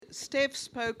Steph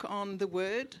spoke on the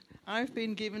word. I've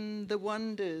been given the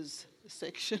wonders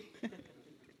section.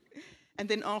 And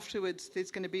then afterwards,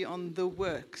 there's going to be on the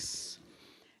works.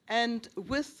 And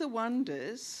with the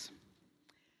wonders,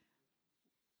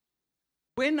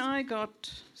 when I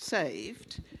got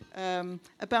saved,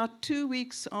 about 2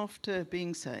 weeks after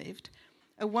being saved,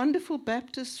 a wonderful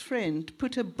Baptist friend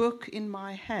put a book in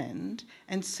my hand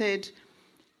and said,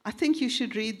 I think you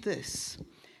should read this.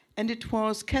 And it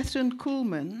was Catherine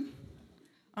Kuhlman,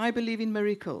 I Believe in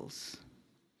Miracles.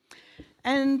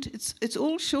 And it's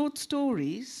all short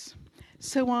stories.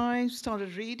 So I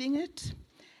started reading it,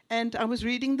 and I was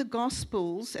reading the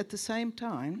Gospels at the same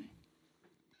time.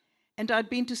 And I'd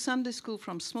been to Sunday school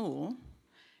from small,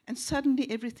 and suddenly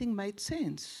everything made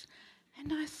sense.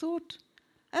 And I thought,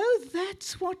 oh,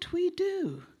 that's what we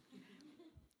do.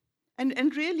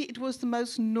 And really, it was the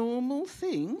most normal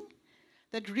thing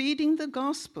that reading the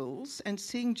Gospels and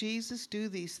seeing Jesus do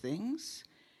these things,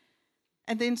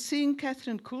 and then seeing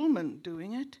Catherine Kuhlman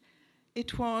doing it,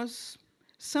 it was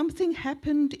something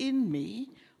happened in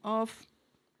me of,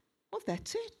 well,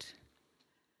 that's it.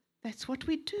 That's what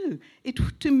we do.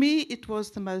 To me, it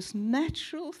was the most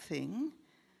natural thing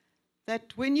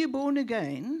that when you're born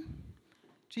again,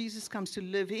 Jesus comes to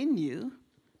live in you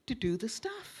to do the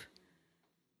stuff.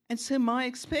 And so my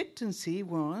expectancy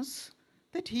was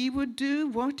that he would do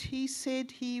what he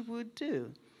said he would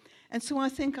do. And so I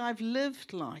think I've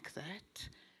lived like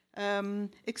that,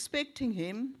 expecting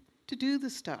him to do the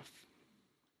stuff.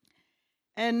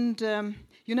 And,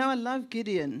 I love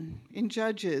Gideon. In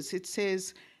Judges, it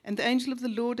says, and the angel of the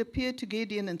Lord appeared to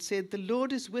Gideon and said, the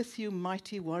Lord is with you,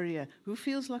 mighty warrior. Who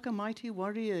feels like a mighty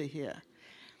warrior here?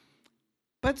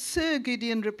 But Sir,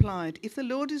 Gideon replied, if the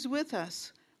Lord is with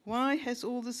us, why has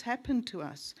all this happened to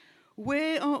us?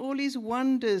 Where are all these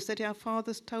wonders that our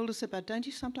fathers told us about? Don't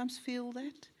you sometimes feel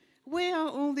that? Where are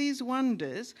all these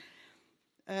wonders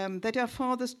that our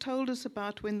fathers told us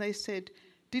about when they said,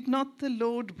 did not the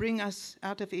Lord bring us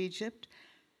out of Egypt?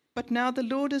 But now the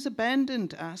Lord has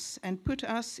abandoned us and put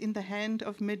us in the hand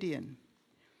of Midian.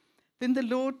 Then the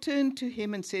Lord turned to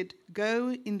him and said,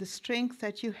 go in the strength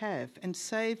that you have and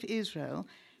save Israel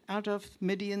out of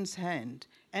Midian's hand.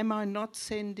 Am I not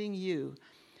sending you?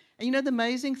 And the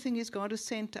amazing thing is God has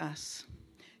sent us.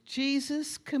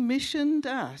 Jesus commissioned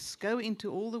us, go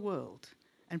into all the world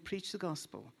and preach the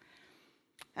gospel.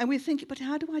 And we think, but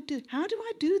how do I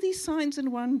do these signs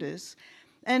and wonders?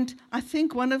 And I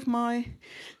think one of my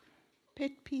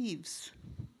pet peeves,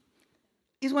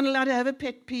 is one allowed to have a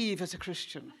pet peeve as a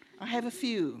Christian? I have a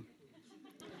few.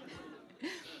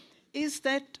 Is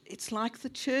that it's like the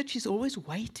church is always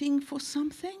waiting for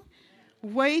something,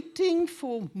 waiting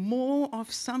for more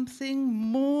of something,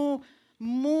 more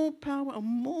power,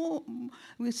 more.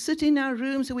 We sit in our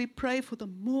rooms and we pray for the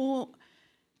more.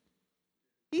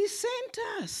 He sent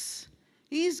us.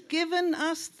 He's given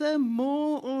us the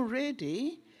more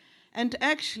already. And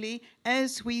actually,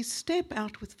 as we step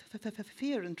out with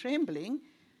fear and trembling,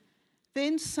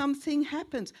 then something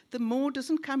happens. The more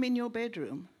doesn't come in your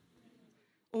bedroom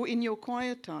or in your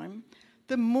quiet time.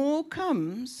 The more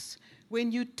comes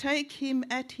when you take him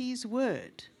at his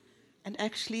word and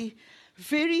actually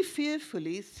very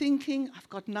fearfully thinking, I've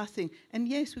got nothing. And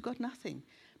yes, we've got nothing.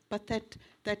 But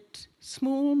that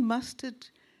small mustard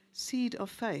seed of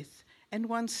faith, and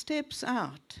one steps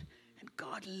out, and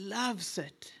God loves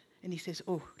it. And he says,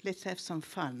 oh, let's have some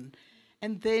fun.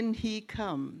 And then he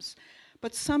comes.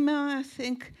 But somehow I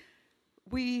think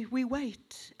we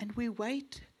wait, and we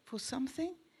wait for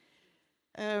something.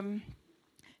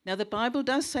 Now the Bible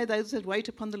does say those that wait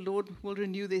upon the Lord will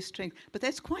renew their strength. But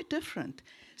that's quite different.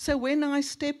 So when I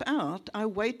step out, I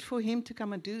wait for him to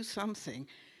come and do something.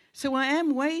 So I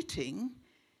am waiting,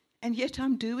 and yet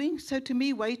I'm doing. So to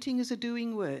me, waiting is a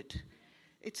doing word.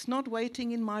 It's not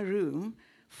waiting in my room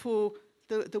for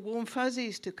the warm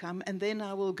fuzzies to come, and then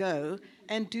I will go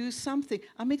and do something.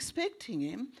 I'm expecting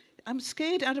him. I'm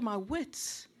scared out of my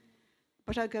wits,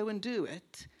 but I go and do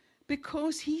it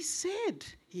because he said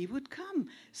he would come.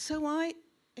 So I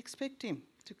expect him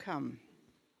to come.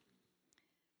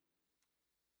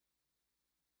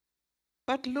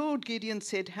 But Lord, Gideon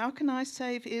said, how can I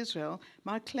save Israel?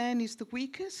 My clan is the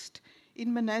weakest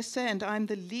in Manasseh, and I'm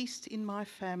the least in my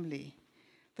family.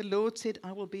 The Lord said,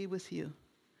 I will be with you.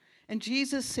 And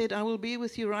Jesus said, I will be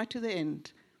with you right to the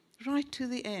end. Right to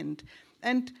the end.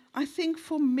 And I think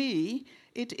for me,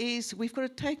 it is, we've got to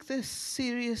take this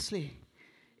seriously.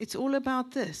 It's all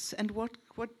about this. And what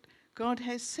God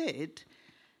has said,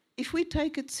 if we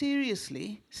take it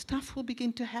seriously, stuff will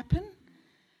begin to happen.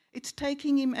 It's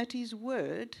taking him at his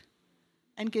word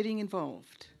and getting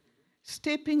involved.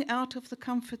 stepping out of the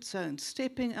comfort zone,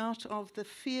 stepping out of the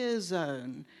fear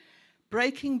zone,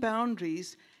 breaking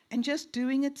boundaries, and just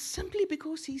doing it simply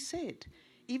because he said,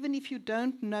 even if you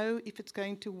don't know if it's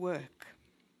going to work.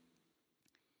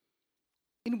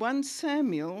 In 1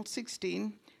 Samuel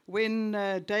 16, when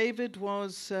David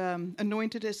was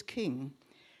anointed as king,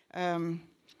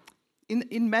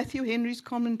 in Matthew Henry's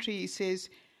commentary, he says,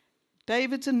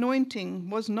 David's anointing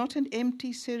was not an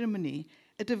empty ceremony.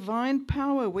 A divine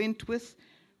power went with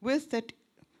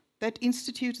that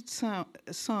instituted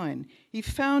sign. He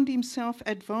found himself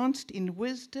advanced in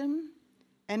wisdom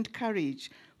and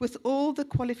courage, with all the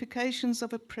qualifications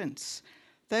of a prince,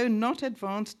 though not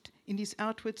advanced in his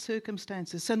outward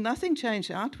circumstances. So nothing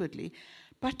changed outwardly,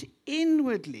 but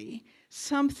inwardly,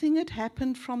 something had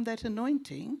happened from that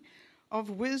anointing of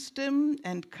wisdom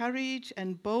and courage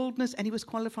and boldness, and he was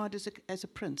qualified as a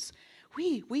prince.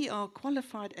 We are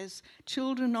qualified as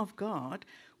children of God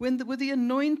with the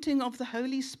anointing of the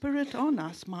Holy Spirit on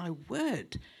us, my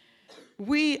word.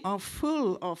 We are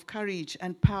full of courage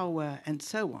and power and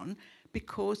so on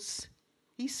because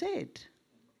he said.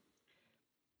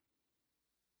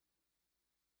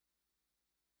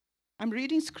 I'm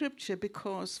reading scripture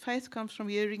because faith comes from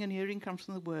hearing and hearing comes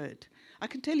from the word. I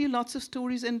can tell you lots of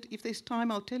stories, and if there's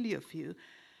time, I'll tell you a few.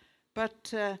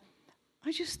 But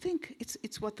I just think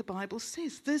it's what the Bible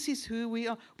says. This is who we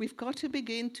are. We've got to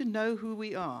begin to know who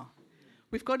we are.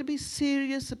 We've got to be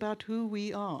serious about who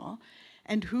we are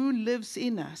and who lives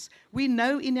in us. We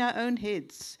know in our own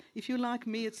heads. If you're like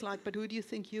me, it's like, but who do you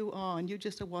think you are? And you're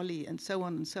just a Wally, and so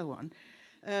on and so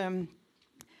on.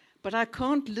 But I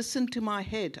can't listen to my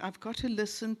head. I've got to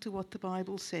listen to what the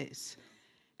Bible says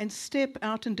and step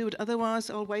out and do it. Otherwise,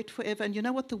 I'll wait forever. And you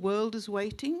know what? The world is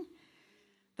waiting.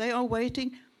 They are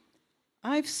waiting.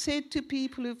 I've said to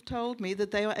people who've told me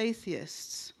that they are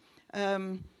atheists,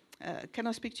 can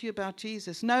I speak to you about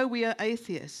Jesus? No, we are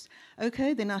atheists.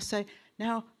 Okay, then I say,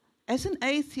 now, as an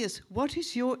atheist, what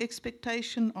is your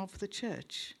expectation of the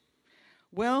church?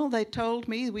 Well, they told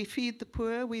me we feed the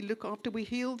poor, we look after, we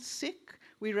heal the sick,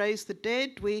 we raise the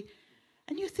dead,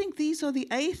 and you think these are the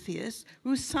atheists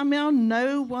who somehow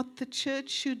know what the church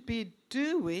should be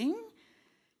doing?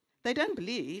 They don't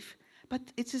believe, but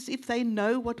it's as if they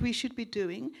know what we should be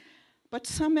doing. But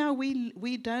somehow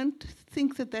we don't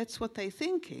think that that's what they're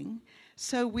thinking,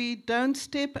 so we don't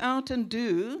step out and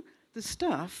do the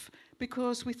stuff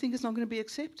because we think it's not going to be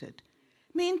accepted.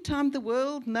 Meantime, the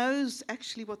world knows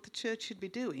actually what the church should be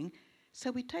doing, so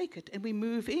we take it and we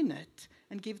move in it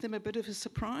and give them a bit of a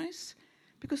surprise.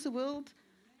 Because the world,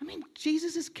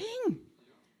 Jesus is king.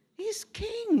 He's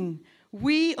king.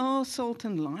 We are salt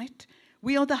and light.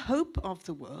 We are the hope of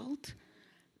the world.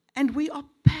 And we are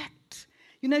packed.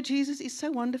 You know, Jesus is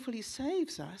so wonderful. He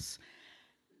saves us.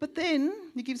 But then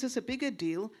he gives us a bigger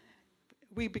deal.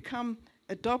 We become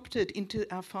adopted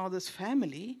into our Father's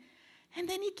family. And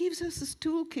then he gives us this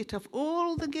toolkit of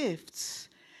all the gifts.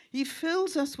 He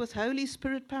fills us with Holy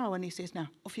Spirit power. And he says, now,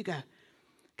 off you go.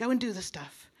 Go and do the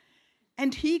stuff.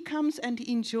 And he comes and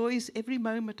he enjoys every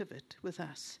moment of it with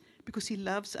us because he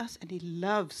loves us and he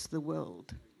loves the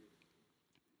world.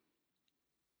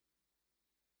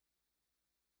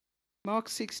 Mark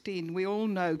 16, we all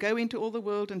know, go into all the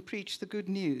world and preach the good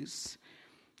news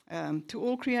to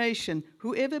all creation.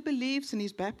 Whoever believes and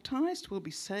is baptized will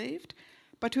be saved,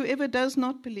 but whoever does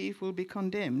not believe will be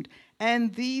condemned.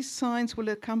 And these signs will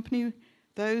accompany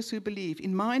those who believe.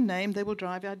 In my name they will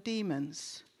drive out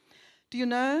demons. Do you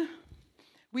know,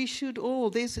 we should all,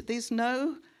 there's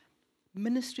no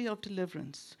ministry of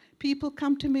deliverance. People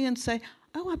come to me and say,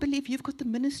 oh, I believe you've got the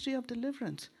ministry of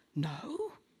deliverance.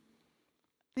 No,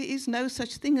 there is no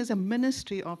such thing as a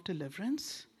ministry of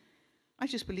deliverance. I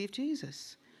just believe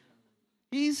Jesus.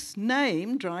 His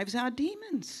name drives out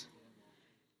demons.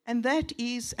 And that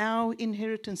is our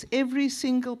inheritance. Every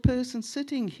single person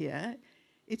sitting here,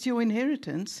 it's your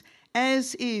inheritance,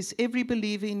 as is every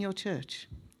believer in your church.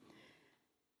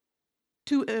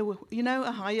 To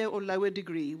a higher or lower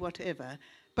degree, whatever.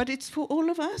 But it's for all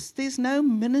of us. There's no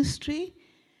ministry.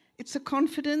 It's a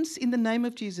confidence in the name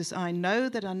of Jesus. I know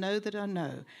that I know that I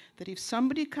know that if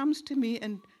somebody comes to me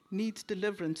and needs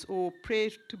deliverance or prayer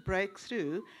to break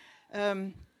through,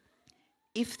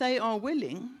 if they are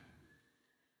willing,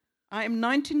 I am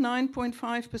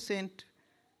 99.5%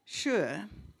 sure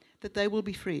that they will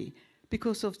be free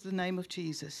because of the name of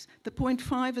Jesus. The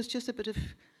 0.5 is just a bit of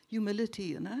humility,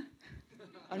 you know.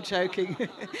 I'm joking.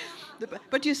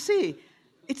 But you see,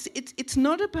 it's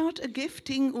not about a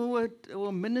gifting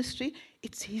or ministry.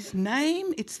 It's his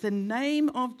name. It's the name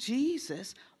of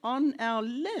Jesus on our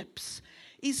lips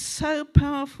is so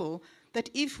powerful that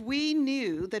if we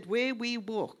knew that where we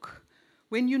walk,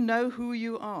 When you know who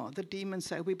you are, the demons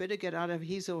say, we better get out of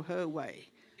his or her way.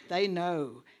 They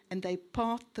know, and they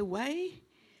part the way.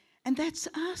 And that's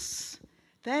us.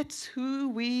 That's who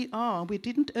we are. We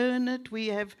didn't earn it. We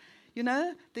have,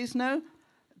 there's no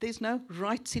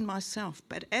rights in myself.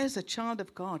 But as a child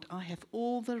of God, I have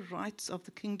all the rights of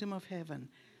the kingdom of heaven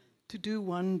to do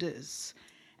wonders.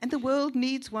 And the world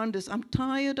needs wonders. I'm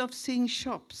tired of seeing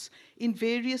shops in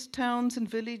various towns and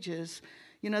villages,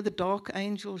 the Dark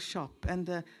Angel shop and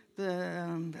the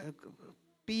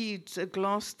beads,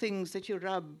 glass things that you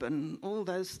rub and all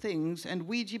those things, and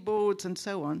Ouija boards and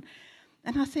so on.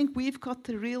 And I think we've got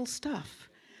the real stuff.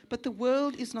 But the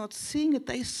world is not seeing it.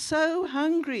 They're so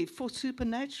hungry for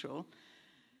supernatural.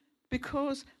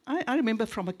 Because I remember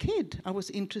from a kid, I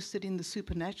was interested in the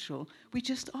supernatural. We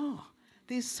just are.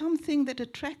 There's something that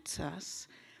attracts us.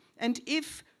 And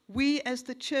if we as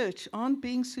the church aren't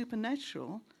being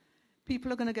supernatural,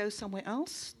 people are going to go somewhere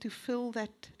else to fill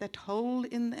that hole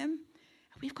in them.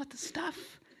 We've got the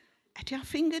stuff at our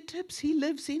fingertips. He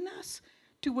lives in us,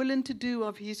 to will and to do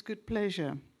of his good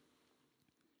pleasure.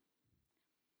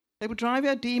 They will drive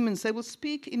out demons. They will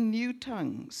speak in new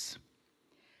tongues.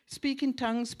 Speak in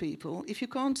tongues, people. If you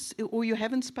can't, or you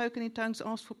haven't spoken in tongues,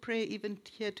 ask for prayer even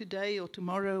here today or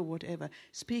tomorrow or whatever.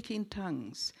 Speak in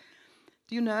tongues.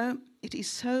 Do you know, it is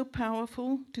so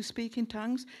powerful to speak in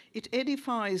tongues. It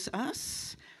edifies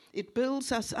us. It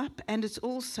builds us up, and it's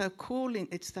also calling,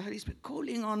 it's the Holy Spirit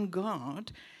calling on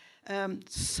God.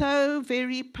 So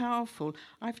very powerful.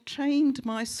 I've trained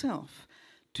myself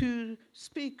to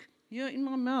speak here in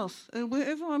my mouth.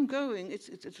 Wherever I'm going, it's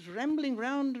rambling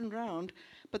round and round.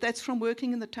 But that's from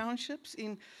working in the townships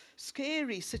in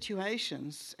scary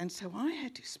situations. And so I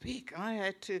had to speak. I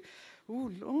had to,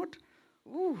 oh, Lord,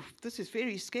 this is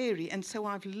very scary. And so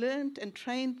I've learned and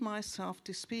trained myself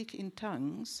to speak in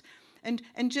tongues. And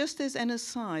just as an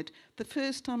aside, the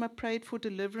first time I prayed for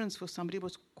deliverance for somebody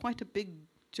was quite a big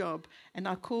job. And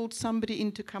I called somebody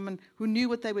in to come and who knew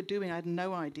what they were doing. I had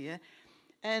no idea.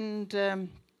 And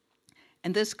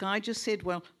this guy just said,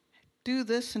 well, do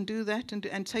this and do that.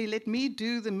 And so he let me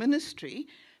do the ministry.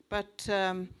 But,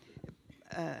 I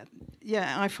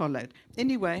followed.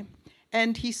 Anyway,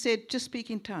 and he said, just speak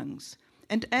in tongues.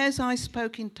 And as I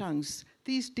spoke in tongues,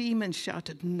 these demons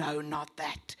shouted, no, not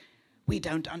that. We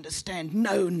don't understand.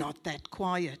 No, not that.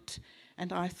 Quiet.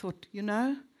 And I thought,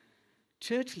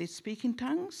 church, let's speak in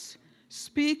tongues.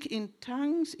 Speak in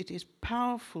tongues. It is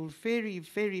powerful, very,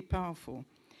 very powerful.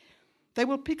 They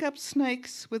will pick up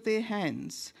snakes with their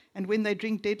hands, and when they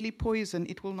drink deadly poison,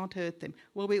 it will not hurt them.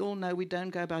 Well, we all know we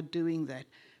don't go about doing that.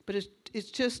 But it's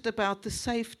just about the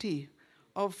safety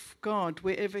of God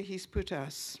wherever he's put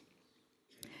us.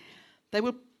 They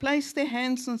will place their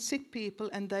hands on sick people,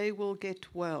 and they will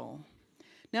get well.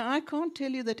 Now, I can't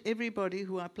tell you that everybody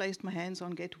who I placed my hands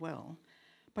on get well,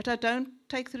 but I don't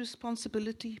take the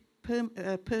responsibility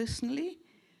personally.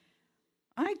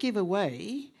 I give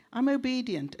away. I'm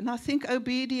obedient, and I think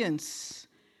obedience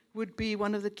would be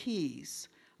one of the keys.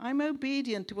 I'm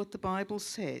obedient to what the Bible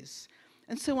says.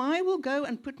 And so I will go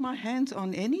and put my hands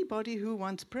on anybody who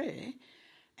wants prayer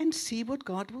and see what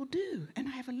God will do, and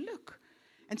have a look.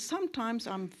 And sometimes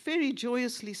I'm very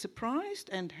joyously surprised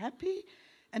and happy,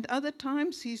 and other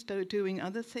times he's doing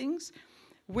other things.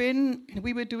 When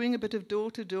we were doing a bit of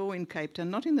door-to-door in Cape Town,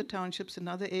 not in the townships,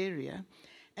 another area,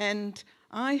 and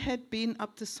I had been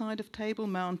up the side of Table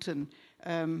Mountain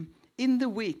in the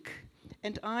week,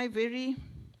 and I very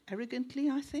arrogantly,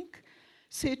 I think,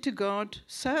 said to God,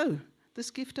 so,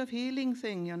 this gift of healing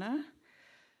thing,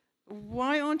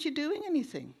 why aren't you doing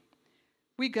anything?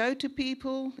 We go to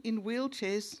people in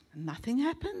wheelchairs, nothing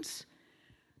happens.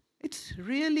 It's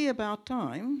really about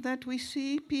time that we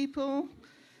see people.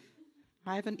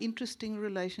 I have an interesting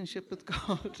relationship with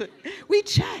God. We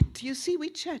chat, we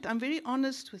chat. I'm very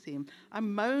honest with him. I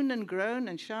moan and groan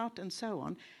and shout and so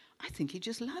on. I think he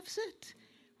just loves it.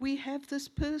 We have this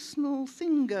personal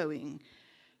thing going.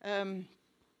 And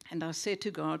I said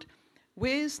to God,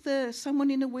 where's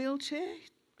someone in a wheelchair?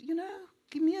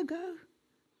 Give me a go.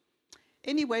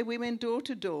 Anyway, we went door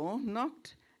to door,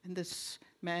 knocked, and this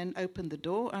man opened the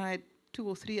door. I had 2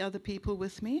 or 3 other people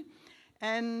with me.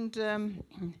 And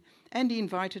he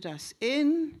invited us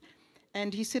in,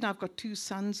 and he said, I've got 2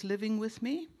 sons living with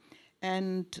me.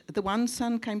 And the one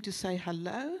son came to say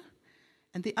hello,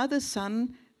 and the other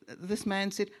son, this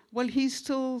man said, well, he's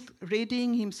still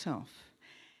readying himself.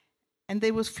 And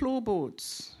there was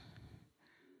floorboards,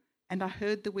 and I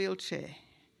heard the wheelchair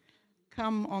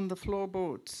come on the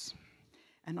floorboards.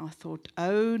 And I thought,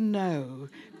 oh no,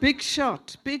 big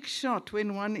shot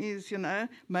when one is,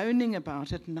 moaning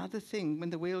about it, another thing when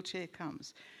the wheelchair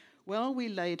comes. Well, we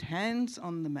laid hands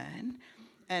on the man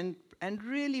and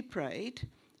really prayed,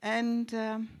 and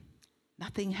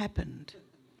nothing happened.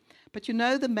 But you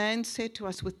know, the man said to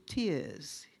us with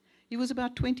tears, he was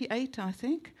about 28, I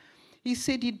think. He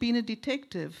said he'd been a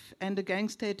detective and a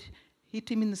gangster had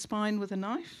hit him in the spine with a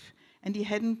knife, and he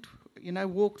hadn't,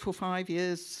 walked for 5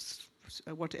 years,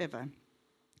 whatever.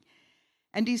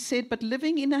 And he said, but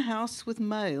living in a house with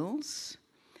males,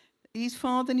 his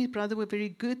father and his brother were very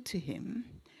good to him.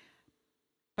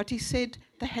 But he said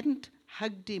they hadn't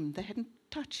hugged him, they hadn't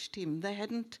touched him, they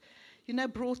hadn't,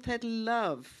 brought that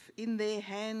love in their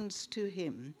hands to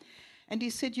him. And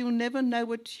he said, you'll never know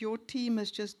what your team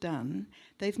has just done.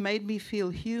 They've made me feel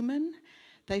human.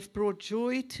 They've brought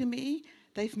joy to me.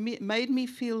 They've made me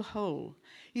feel whole.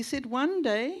 He said, one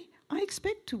day, I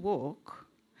expect to walk,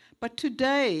 but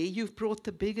today you've brought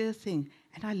the bigger thing.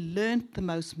 And I learnt the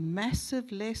most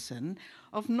massive lesson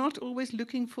of not always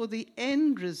looking for the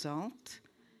end result,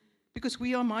 because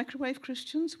we are microwave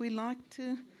Christians. We like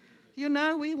to,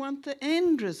 we want the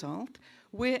end result,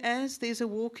 whereas there's a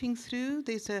walking through,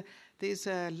 there's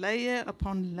a layer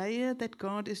upon layer that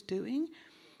God is doing.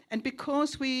 And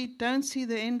because we don't see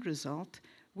the end result,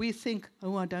 we think,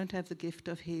 oh, I don't have the gift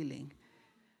of healing.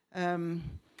 And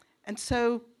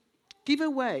so give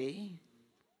away.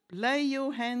 Lay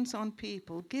your hands on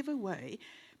people. Give away,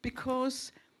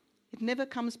 because it never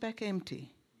comes back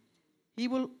empty. He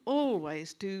will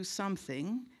always do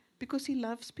something because he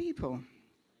loves people.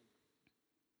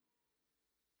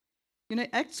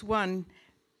 Acts 1,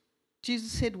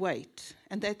 Jesus said, wait,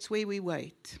 and that's where we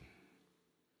wait.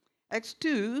 Acts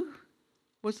 2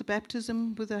 was the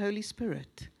baptism with the Holy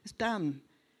Spirit. It's done.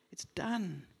 It's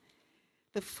done.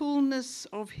 The fullness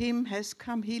of him has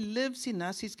come. He lives in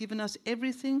us. He's given us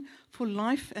everything for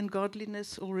life and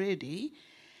godliness already.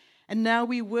 And now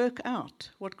we work out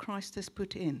what Christ has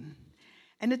put in.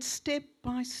 And it's step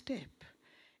by step.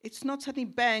 It's not suddenly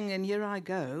bang and here I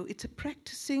go. It's a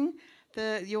practicing.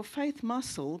 Your faith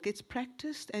muscle gets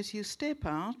practiced as you step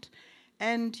out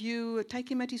and you take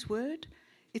him at his word.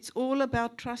 It's all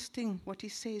about trusting what he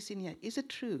says in here. Is it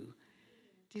true?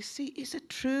 Do you see? Is it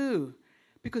true?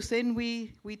 Because then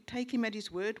we take him at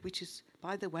his word, which is,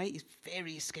 by the way, is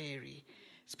very scary.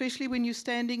 Especially when you're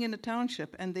standing in a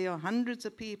township and there are hundreds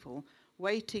of people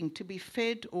waiting to be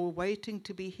fed or waiting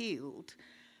to be healed.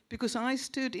 Because I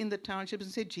stood in the township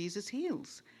and said, Jesus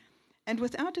heals. And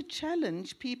without a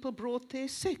challenge, people brought their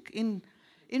sick in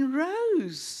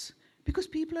rows because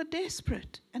people are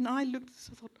desperate. And I looked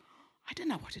and thought, I don't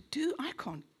know what to do. I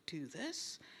can't do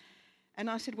this. And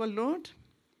I said, well, Lord,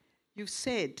 you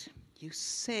said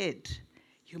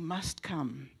you must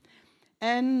come.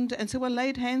 And so I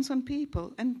laid hands on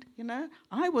people. And,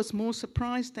 I was more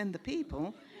surprised than the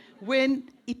people when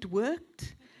it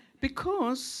worked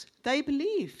because they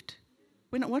believed.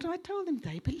 What I told them,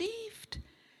 they believed.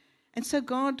 And so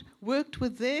God worked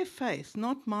with their faith,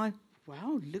 not my,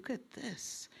 wow, look at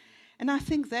this. And I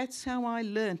think that's how I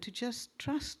learned to just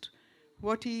trust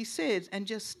what he says and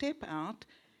just step out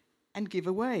and give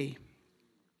away.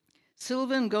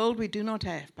 Silver and gold we do not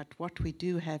have, but what we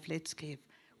do have, let's give.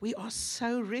 We are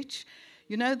so rich.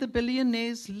 The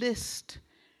billionaires list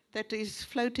that is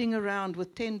floating around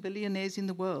with 10 billionaires in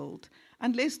the world.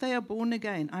 Unless they are born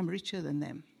again, I'm richer than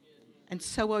them. And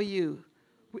so are you.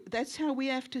 That's how we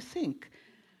have to think.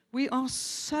 We are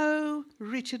so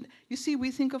rich. You see,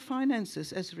 we think of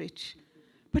finances as rich.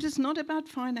 But it's not about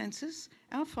finances.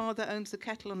 Our Father owns the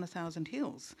cattle on 1,000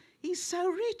 hills. He's so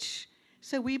rich.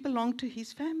 So we belong to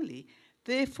his family.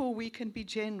 Therefore, we can be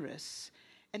generous.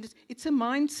 And it's a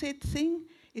mindset thing.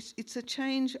 It's a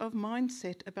change of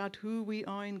mindset about who we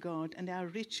are in God and how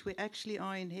rich we actually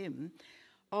are in him,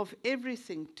 of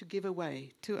everything to give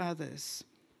away to others.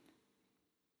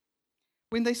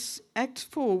 Acts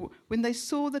 4, when they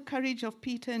saw the courage of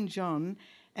Peter and John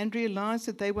and realized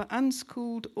that they were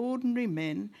unschooled, ordinary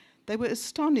men, they were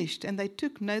astonished and they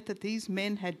took note that these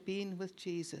men had been with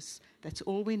Jesus. That's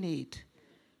all we need.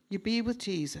 You be with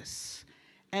Jesus.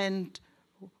 And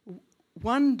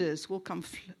wonders will come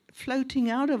floating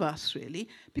out of us, really,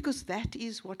 because that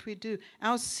is what we do.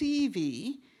 Our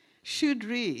CV should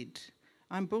read,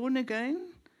 I'm born again,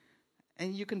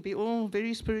 and you can be all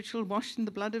very spiritual, washed in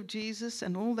the blood of Jesus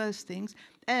and all those things.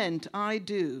 And I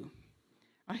do.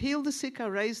 I heal the sick, I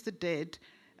raise the dead.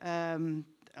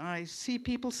 I see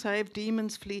people saved,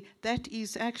 demons flee. That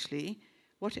is actually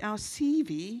what our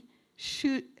CV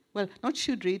should, well, not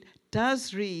should read,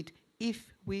 does read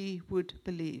if we would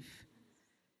believe.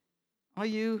 Are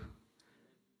you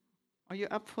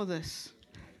up for this?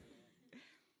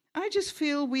 I just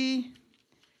feel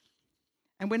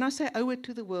And when I say owe it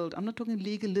to the world, I'm not talking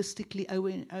legalistically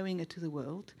owing it to the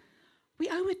world. We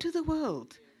owe it to the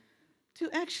world to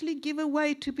actually give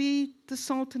away, to be the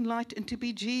salt and light, and to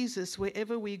be Jesus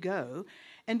wherever we go.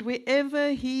 And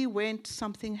wherever he went,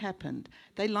 something happened.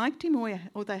 They liked him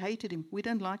or they hated him. We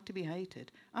don't like to be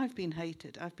hated. I've been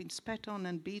hated. I've been spat on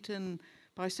and beaten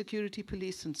by security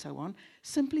police and so on,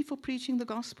 simply for preaching the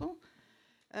gospel.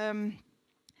 And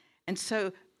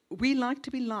so we like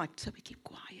to be liked, so we keep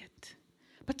quiet.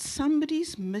 But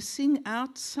somebody's missing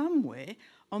out somewhere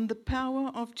on the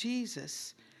power of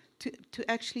Jesus to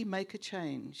actually make a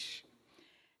change.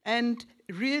 And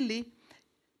really,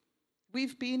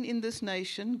 we've been in this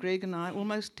nation, Greg and I,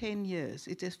 almost 10 years.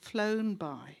 It has flown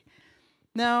by.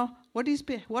 Now, what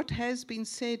has been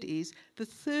said is the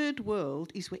third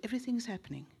world is where everything's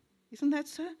happening. Isn't that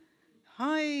so?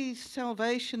 High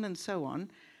salvation and so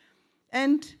on.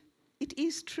 And it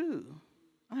is true.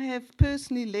 I have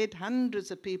personally led hundreds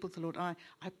of people to the Lord. I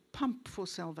pump for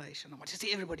salvation. I want to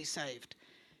see everybody saved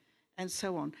and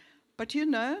so on. But you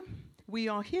know, we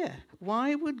are here.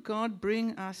 Why would God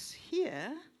bring us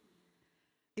here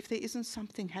if there isn't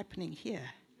something happening here?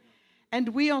 And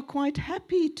we are quite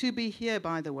happy to be here,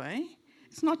 by the way.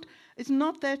 It's not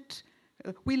that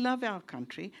we love our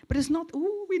country, but it's not,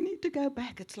 we need to go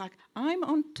back. It's like I'm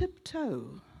on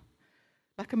tiptoe,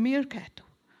 like a meerkat.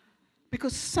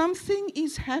 Because something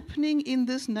is happening in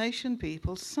this nation,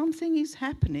 people. Something is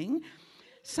happening.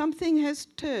 Something has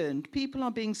turned. People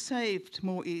are being saved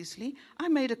more easily. I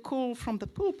made a call from the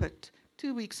pulpit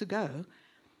 2 weeks ago,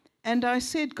 and I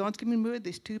said, God's given me word,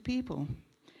 there's 2 people.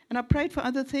 And I prayed for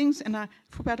other things, and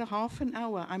for about a half an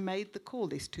hour, I made the call.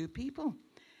 There's 2 people.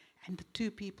 And the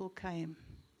 2 people came.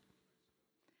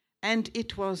 And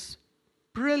it was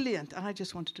brilliant. I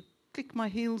just wanted to click my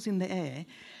heels in the air,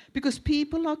 because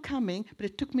people are coming, but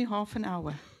it took me half an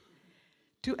hour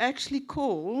to actually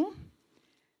call.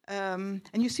 And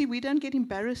you see, we don't get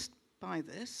embarrassed by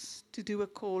this, to do a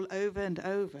call over and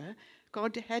over.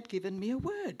 God had given me a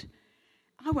word.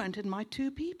 I wanted my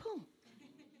 2 people.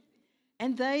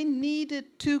 And they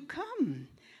needed to come.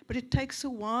 But it takes a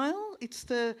while. It's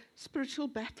the spiritual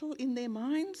battle in their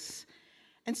minds.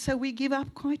 And so we give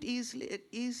up quite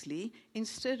easily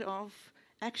instead of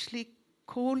actually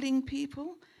calling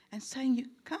people and saying,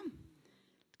 come,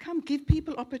 give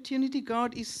people opportunity.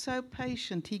 God is so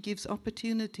patient. He gives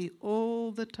opportunity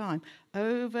all the time,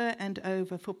 over and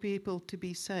over, for people to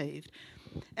be saved.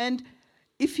 And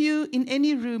if you, in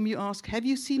any room, you ask, have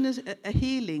you seen a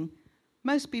healing?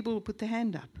 Most people will put their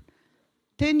hand up.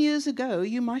 10 years ago,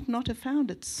 you might not have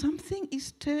found it. Something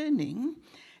is turning.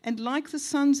 And like the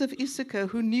sons of Issachar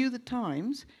who knew the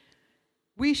times,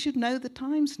 we should know the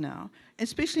times now,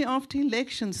 especially after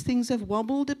elections. Things have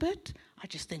wobbled a bit. I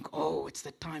just think, it's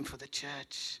the time for the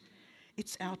church.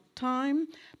 It's our time.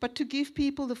 But to give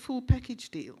people the full package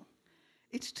deal.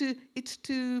 It's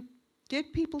to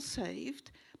get people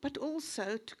saved, but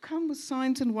also to come with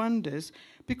signs and wonders.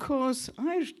 Because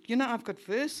I've got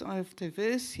verse after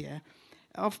verse here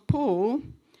of Paul.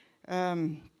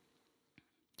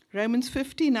 Romans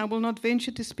 15, I will not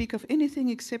venture to speak of anything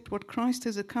except what Christ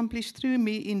has accomplished through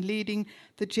me in leading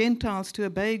the Gentiles to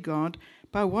obey God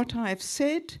by what I have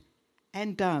said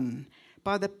and done,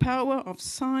 by the power of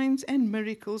signs and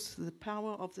miracles, the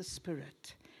power of the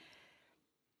Spirit.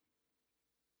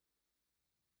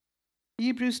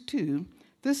 Hebrews 2,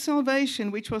 this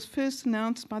salvation which was first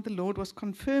announced by the Lord was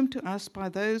confirmed to us by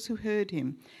those who heard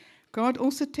him. God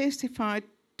also testified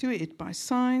to it by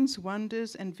signs,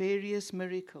 wonders, and various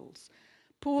miracles.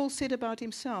 Paul said about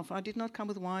himself, I did not come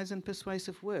with wise and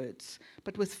persuasive words,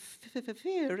 but with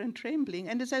fear and trembling.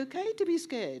 And it's okay to be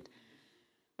scared.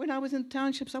 When I was in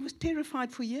townships, I was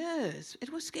terrified for years.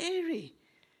 It was scary.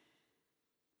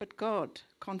 But God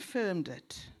confirmed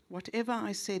it. Whatever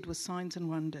I said was signs and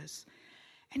wonders.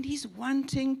 And he's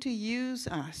wanting to use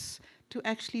us to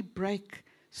actually break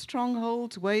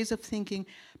strongholds, ways of thinking,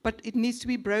 but it needs to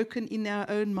be broken in our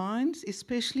own minds,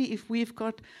 especially if we've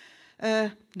got,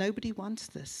 nobody wants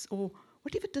this, or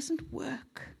what if it doesn't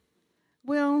work?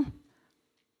 Well,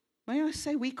 may I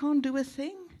say we can't do a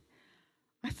thing?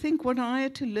 I think what I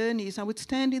had to learn is I would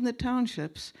stand in the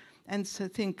townships and so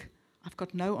think, I've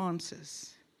got no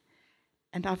answers,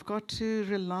 and I've got to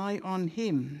rely on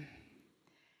him.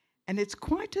 And it's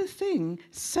quite a thing.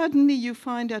 Suddenly you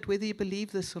find out whether you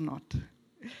believe this or not.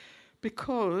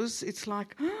 Because it's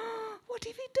like, what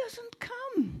if he doesn't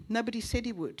come? Nobody said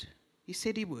he would. He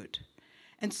said he would.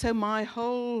 And so my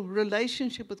whole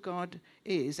relationship with God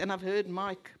is, and I've heard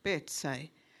Mike Betts say,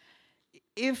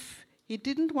 if he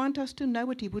didn't want us to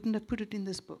know it, he wouldn't have put it in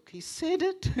this book. He said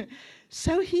it,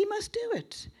 so he must do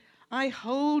it. I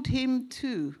hold him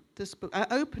to this book. I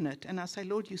open it and I say,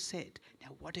 Lord, you said, now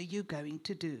what are you going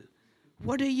to do?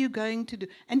 What are you going to do?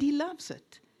 And he loves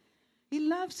it. He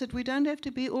loves it. We don't have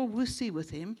to be all wussy with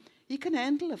him. He can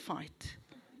handle a fight.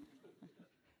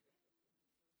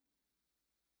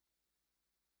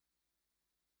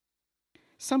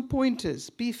 Some pointers.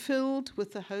 Be filled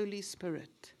with the Holy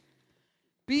Spirit.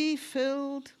 Be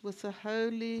filled with the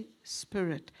Holy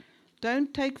Spirit.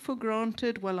 Don't take for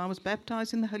granted, well, I was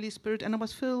baptized in the Holy Spirit and I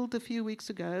was filled a few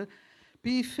weeks ago.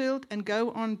 Be filled and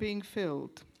go on being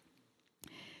filled.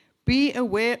 Be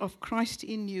aware of Christ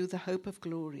in you, the hope of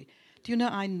glory. Do you know,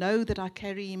 I know that I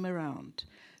carry him around.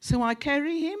 So I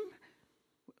carry him.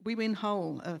 We were in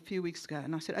Hull a few weeks ago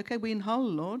and I said, okay, we're in Hull,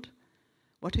 Lord.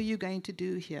 What are you going to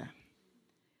do here?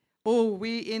 Or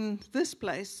we in this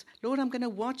place, Lord, I'm going to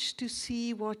watch to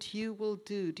see what you will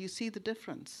do. Do you see the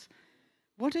difference?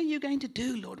 What are you going to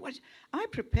do, Lord? I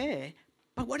prepare,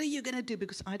 but what are you going to do?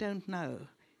 Because I don't know.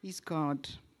 He's God.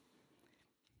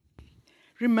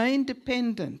 Remain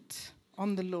dependent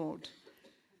on the Lord.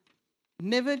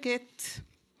 Never get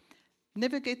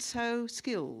so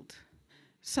skilled.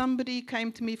 Somebody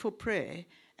came to me for prayer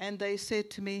and they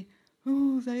said to me,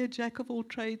 oh, they're a jack of all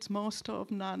trades, master of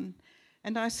none.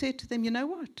 And I said to them, you know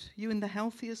what? You're in the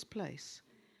healthiest place.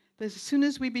 But as soon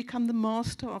as we become the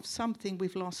master of something,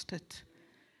 we've lost it.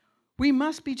 We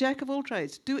must be jack of all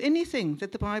trades. Do anything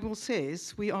that the Bible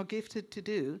says we are gifted to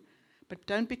do, but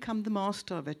don't become the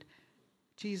master of it.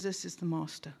 Jesus is the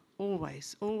master,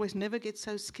 always. Always never get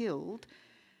so skilled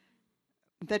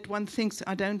that one thinks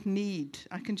I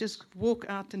can just walk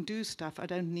out and do stuff. I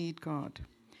don't need God.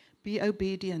 Be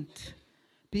obedient.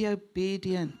 Be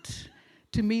obedient.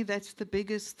 To me, that's the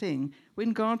biggest thing.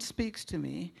 When God speaks to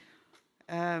me,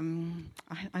 I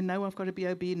know I've got to be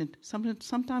obedient.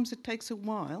 Sometimes it takes a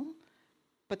while,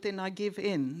 but then I give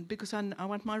in because I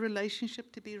want my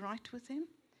relationship to be right with him.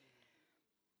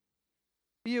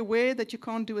 Be aware that you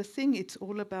can't do a thing. It's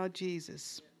all about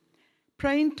Jesus.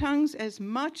 Pray in tongues as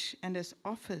much and as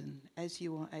often as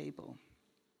you are able.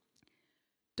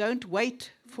 Don't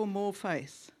wait for more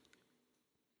faith.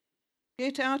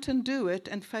 Get out and do it,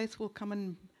 and faith will come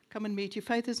and meet you.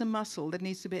 Faith is a muscle that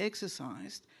needs to be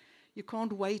exercised. You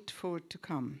can't wait for it to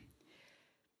come.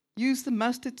 Use the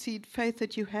mustard seed faith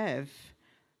that you have.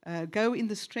 Go in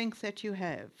the strength that you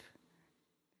have,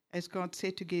 as God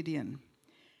said to Gideon.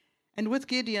 And with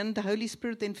Gideon, the Holy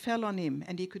Spirit then fell on him,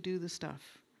 and he could do the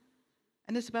stuff.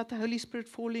 And it's about the Holy Spirit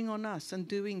falling on us and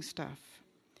doing stuff.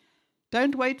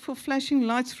 Don't wait for flashing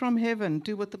lights from heaven.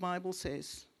 Do what the Bible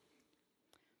says.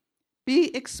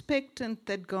 Be expectant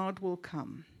that God will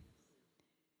come.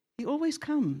 He always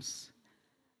comes.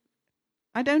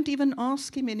 I don't even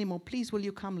ask him anymore, please, will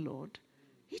you come, Lord?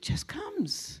 He just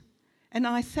comes. And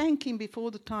I thank him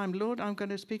before the time, Lord, I'm going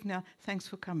to speak now, thanks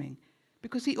for coming.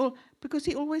 Because he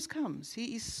always comes.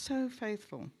 He is so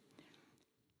faithful.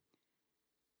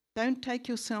 Don't take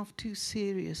yourself too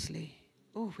seriously.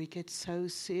 Oh, we get so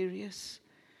serious.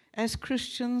 As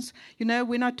Christians, you know,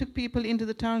 when I took people into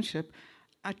the township,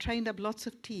 I trained up lots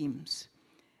of teams.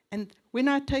 And when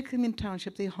I take them in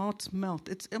township, their hearts melt.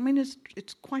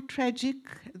 It's quite tragic,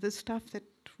 the stuff that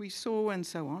we saw and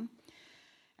so on.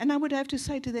 And I would have to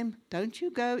say to them, don't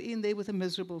you go in there with a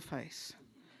miserable face.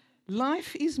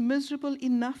 Life is miserable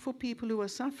enough for people who are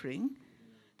suffering.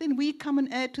 Then we come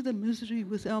and add to the misery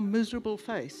with our miserable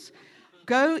face.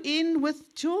 Go in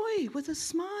with joy, with a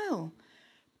smile.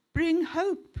 Bring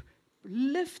hope.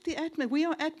 Lift the atmosphere. We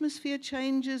are atmosphere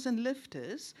changers and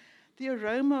lifters. The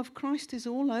aroma of Christ is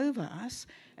all over us.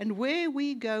 And where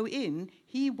we go in,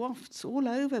 he wafts all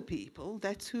over people.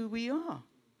 That's who we are.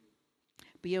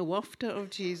 Be a wafter of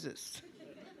Jesus.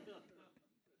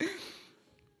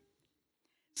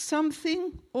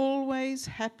 Something always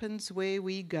happens where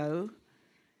we go,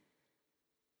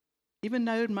 even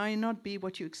though it may not be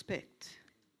what you expect.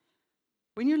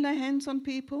 When you lay hands on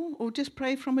people or just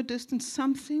pray from a distance,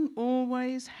 something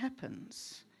always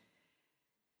happens.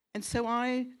 And so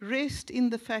I rest in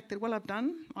the fact that, well, I've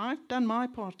done my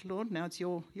part, Lord, now it's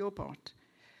your part.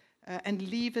 And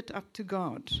leave it up to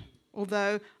God.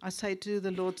 Although I say to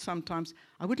the Lord sometimes,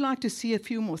 I would like to see a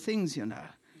few more things, you know.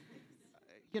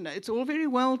 It's all very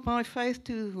well by faith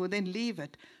to then leave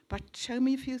it, but show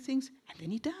me a few things, and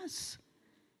then he does.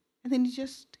 And then he's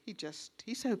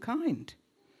so kind.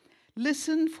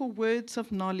 Listen for words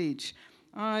of knowledge.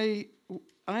 I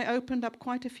opened up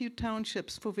quite a few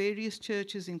townships for various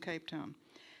churches in Cape Town.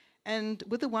 And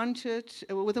with the one church,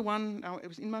 I was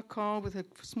in my car with a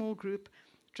small group,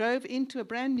 drove into a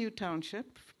brand new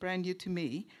township, brand new to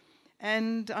me,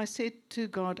 and I said to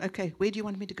God, okay, where do you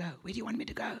want me to go? Where do you want me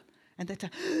to go? And they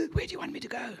said, where do you want me to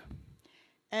go?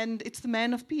 And it's the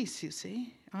man of peace, you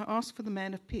see. I asked for the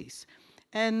man of peace.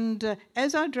 And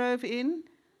as I drove in,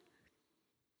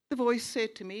 the voice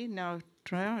said to me, now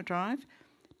drive,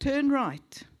 turn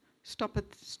right, stop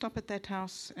at that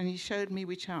house. And he showed me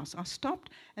which house. I stopped,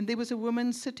 and there was a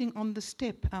woman sitting on the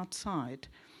step outside.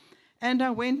 And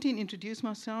I went in, introduced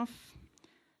myself,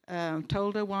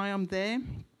 told her why I'm there.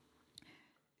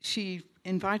 She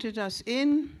invited us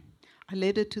in. I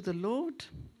led her to the Lord.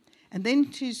 And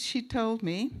then she told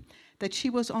me that she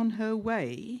was on her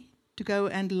way to go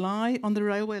and lie on the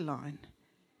railway line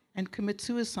and commit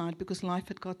suicide because life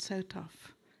had got so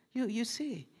tough. You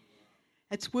see,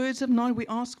 it's words of knowledge. We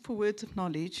ask for words of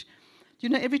knowledge. You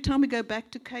know, every time we go back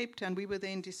to Cape Town, we were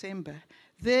there in December,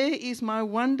 there is my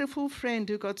wonderful friend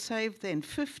who got saved then,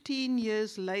 15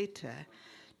 years later,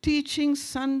 teaching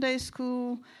Sunday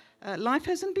school. Life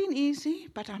hasn't been easy,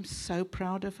 but I'm so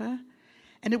proud of her.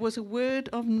 And it was a word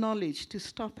of knowledge to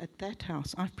stop at that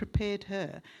house. I've prepared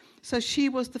her. So she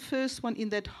was the first one in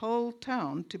that whole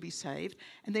town to be saved.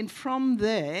 And then from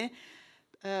there,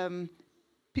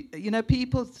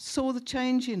 people saw the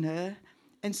change in her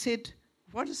and said,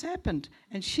 what has happened?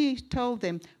 And she told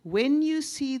them, when you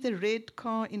see the red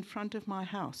car in front of my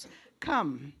house,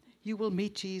 come, you will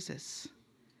meet Jesus.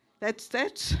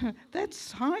 That's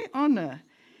high honor.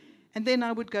 And then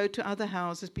I would go to other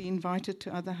houses, be invited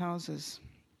to other houses.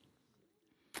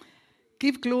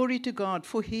 Give glory to God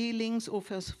for healings or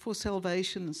for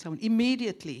salvation and so on.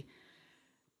 Immediately,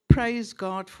 praise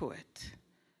God for it.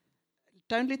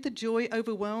 Don't let the joy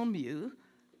overwhelm you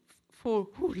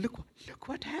look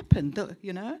what happened,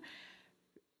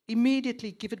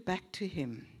 Immediately give it back to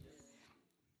Him.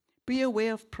 Be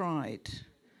aware of pride.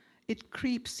 It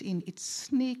creeps in, it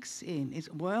sneaks in.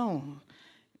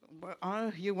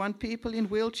 You want people in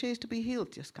wheelchairs to be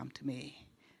healed, just come to me,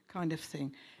 kind of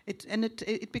thing.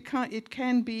 It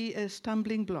can be a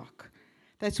stumbling block.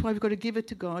 That's why we've got to give it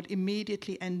to God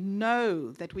immediately and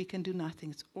know that we can do nothing.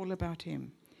 It's all about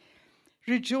Him.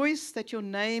 Rejoice that your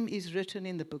name is written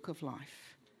in the book of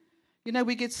life. You know,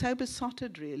 we get so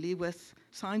besotted really with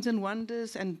signs and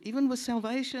wonders and even with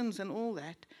salvations and all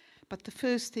that. But the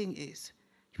first thing is,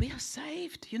 we are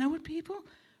saved. You know what, people?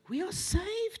 We are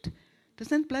saved.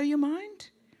 Doesn't that blow your mind?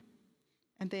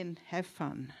 And then have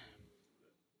fun.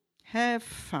 Have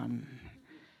fun.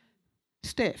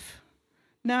 Steph,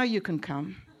 now you can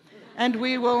come. And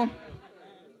we will.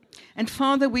 And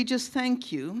Father, we just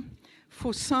thank you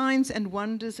for signs and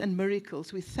wonders and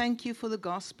miracles. We thank you for the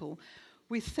gospel.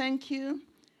 We thank you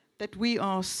that we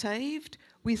are saved.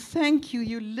 We thank you,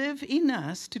 you live in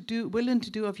us willing to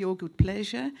do of your good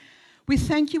pleasure. We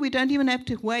thank you, we don't even have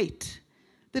to wait.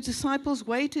 The disciples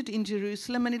waited in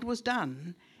Jerusalem and it was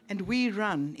done. And we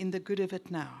run in the good of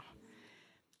it now.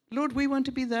 Lord, we want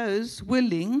to be those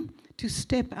willing to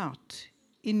step out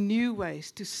in new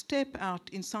ways, to step out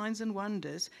in signs and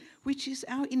wonders, which is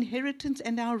our inheritance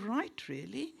and our right,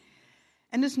 really.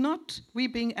 And it's not we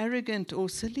being arrogant or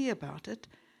silly about it.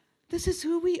 This is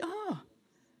who we are.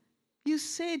 You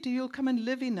said you'll come and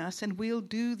live in us and we'll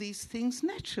do these things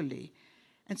naturally.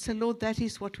 And so, Lord, that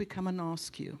is what we come and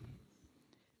ask you.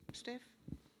 Steph?